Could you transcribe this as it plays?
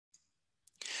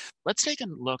Let's take a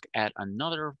look at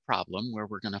another problem where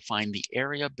we're going to find the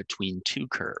area between two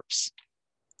curves.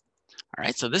 All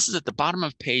right, so this is at the bottom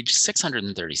of page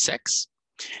 636.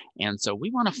 And so we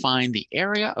want to find the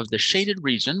area of the shaded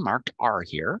region marked R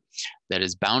here that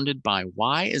is bounded by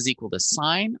y is equal to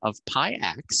sine of pi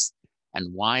x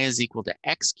and y is equal to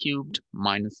x cubed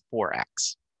minus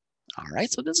 4x. All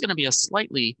right, so this is going to be a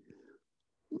slightly,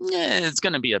 it's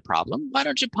going to be a problem. Why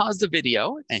don't you pause the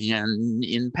video and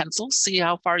in pencil, see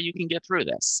how far you can get through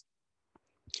this.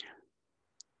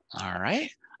 All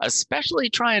right, especially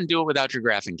try and do it without your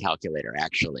graphing calculator,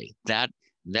 actually. That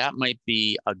might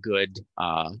be a good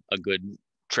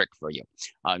trick for you.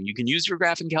 You can use your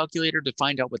graphing calculator to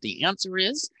find out what the answer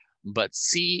is, but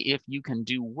see if you can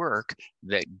do work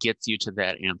that gets you to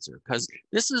that answer, because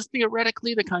this is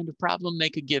theoretically the kind of problem they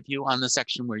could give you on the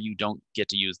section where you don't get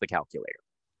to use the calculator.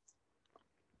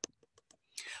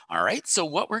 All right, so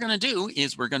what we're going to do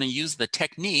is we're going to use the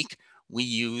technique we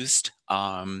used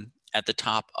at the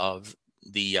top of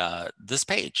the this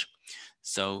page.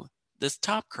 So this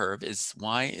top curve is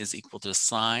y is equal to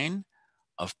sine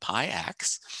of pi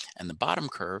x, and the bottom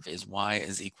curve is y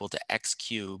is equal to x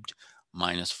cubed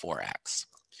minus 4x.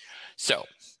 So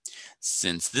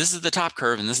since this is the top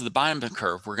curve and this is the bottom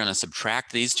curve, we're going to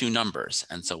subtract these two numbers.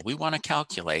 And so we want to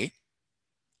calculate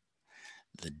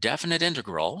the definite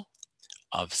integral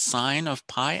of sine of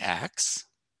pi x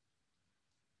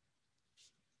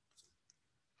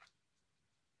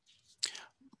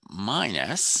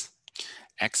minus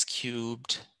x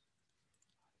cubed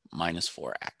minus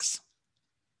 4x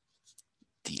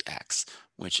dx,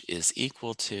 which is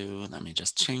equal to, let me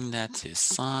just change that to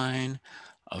sine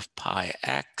of pi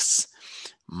x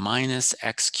minus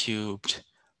x cubed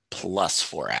plus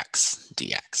 4x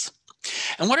dx.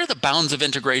 And what are the bounds of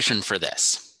integration for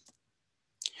this?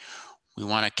 We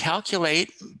want to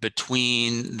calculate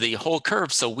between the whole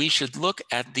curve, so we should look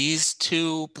at these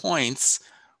 2 points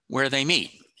where they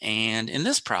meet. And in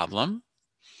this problem,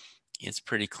 it's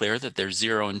pretty clear that there's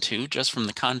 0 and 2 just from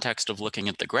the context of looking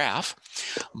at the graph.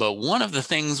 But one of the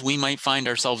things we might find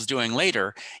ourselves doing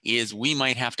later is we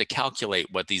might have to calculate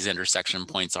what these intersection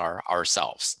points are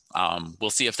ourselves.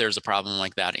 We'll see if there's a problem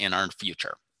like that in our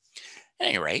future. At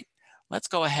any rate, let's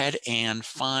go ahead and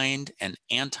find an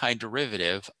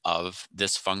antiderivative of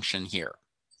this function here.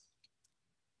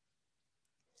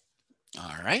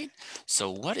 All right,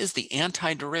 so what is the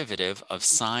antiderivative of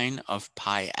sine of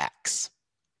pi x?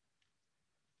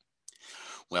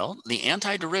 Well, the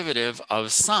antiderivative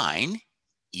of sine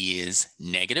is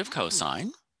negative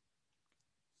cosine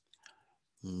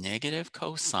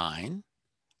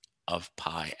of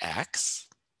pi x.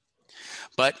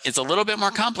 But it's a little bit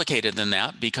more complicated than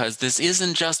that, because this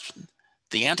isn't just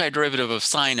the antiderivative of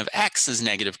sine of x is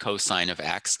negative cosine of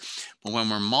x. But when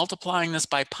we're multiplying this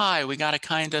by pi, we got to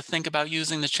kind of think about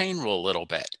using the chain rule a little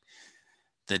bit.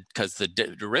 Because the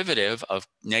derivative of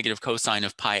negative cosine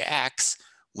of pi x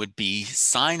would be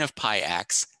sine of pi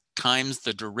x times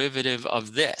the derivative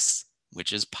of this,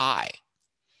 which is pi.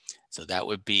 So that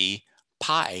would be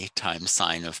pi times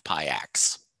sine of pi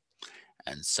x.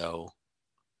 And so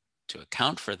to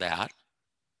account for that,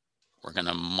 we're going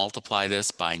to multiply this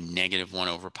by negative 1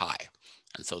 over pi.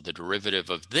 And so the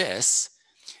derivative of this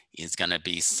is going to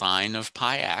be sine of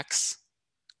pi x.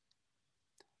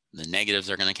 The negatives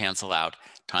are going to cancel out,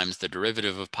 times the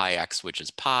derivative of pi x, which is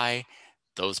pi.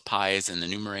 Those pi's in the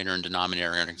numerator and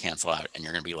denominator are going to cancel out, and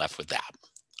you're going to be left with that.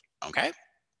 Okay?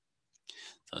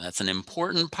 So that's an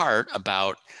important part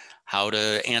about how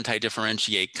to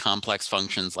anti-differentiate complex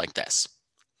functions like this.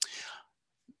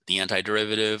 The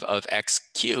antiderivative of x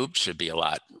cubed should be a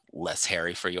lot less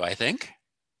hairy for you, I think.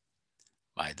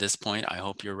 By this point, I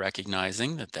hope you're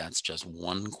recognizing that that's just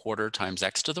 1/4 times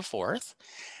x to the 4th.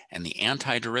 And the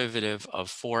antiderivative of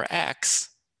 4x is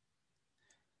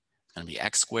going to be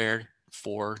x squared.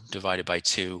 4 divided by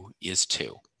 2 is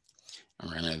 2. And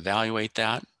we're going to evaluate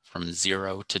that from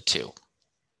 0 to 2.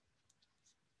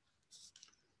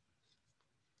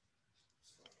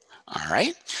 All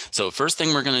right, so first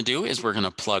thing we're going to do is we're going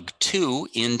to plug 2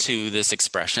 into this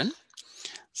expression.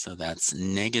 So that's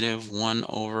negative 1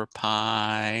 over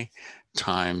pi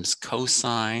times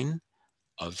cosine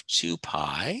of 2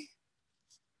 pi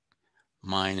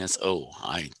minus, oh,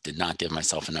 I did not give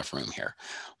myself enough room here,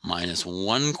 minus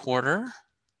 1/4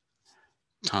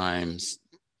 times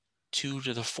 2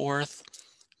 to the 4th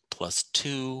plus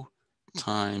 2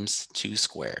 times 2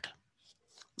 squared.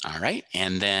 All right,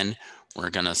 and then we're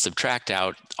going to subtract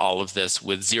out all of this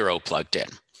with 0 plugged in.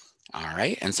 All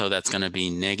right, and so that's going to be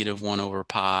negative 1 over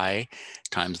pi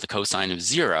times the cosine of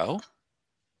 0.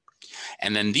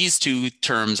 And then these two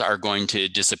terms are going to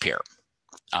disappear.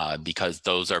 because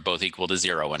those are both equal to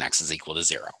 0 when x is equal to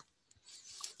 0.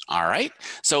 All right,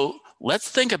 so let's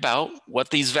think about what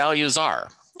these values are.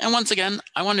 And once again,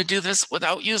 I want to do this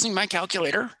without using my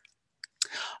calculator.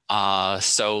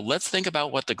 So let's think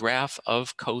about what the graph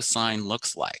of cosine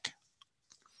looks like.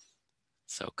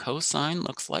 So cosine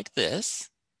looks like this.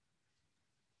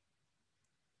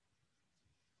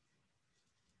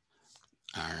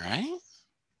 All right.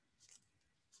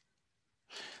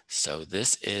 So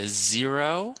this is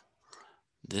 0.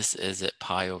 This is at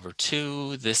pi over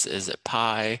 2. This is at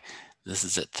pi. This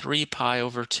is at 3 pi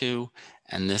over 2.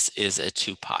 And this is at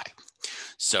 2 pi.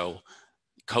 So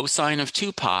cosine of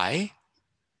 2 pi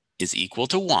is equal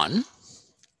to 1.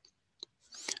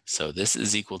 So this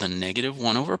is equal to negative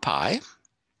 1 over pi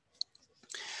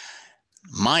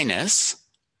minus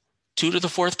 2 to the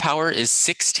 4th power is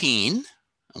 16.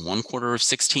 And 1/4 of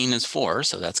 16 is 4.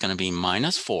 So that's going to be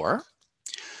minus 4.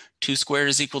 2 squared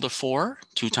is equal to 4.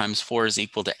 2 times 4 is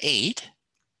equal to 8.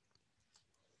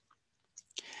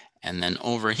 And then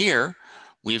over here,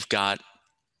 we've got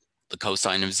the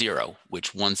cosine of 0,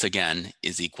 which once again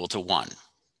is equal to 1.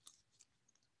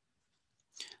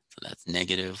 So that's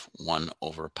negative 1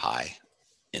 over pi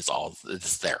is all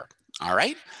that's there. All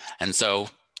right. And so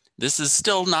this is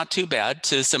still not too bad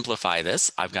to simplify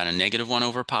this. I've got a negative 1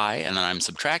 over pi, and then I'm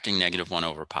subtracting negative 1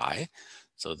 over pi.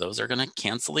 So those are going to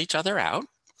cancel each other out.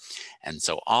 And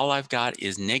so all I've got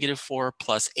is negative 4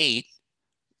 plus 8,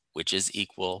 which is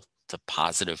equal to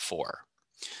positive 4.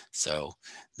 So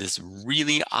this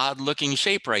really odd looking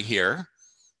shape right here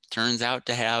turns out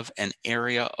to have an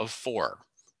area of 4.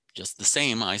 Just the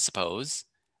same, I suppose,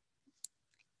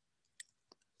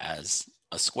 as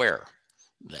a square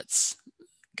that's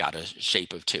got a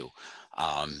shape of 2.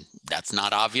 That's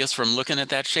not obvious from looking at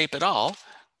that shape at all,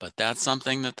 but that's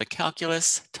something that the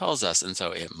calculus tells us, and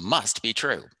so it must be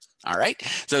true. All right,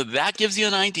 so that gives you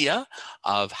an idea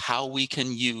of how we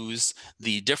can use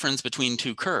the difference between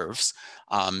two curves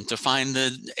to find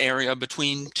the area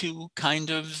between two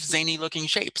kind of zany looking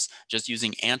shapes, just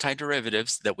using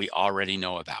antiderivatives that we already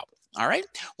know about. All right,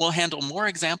 we'll handle more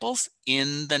examples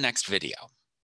in the next video.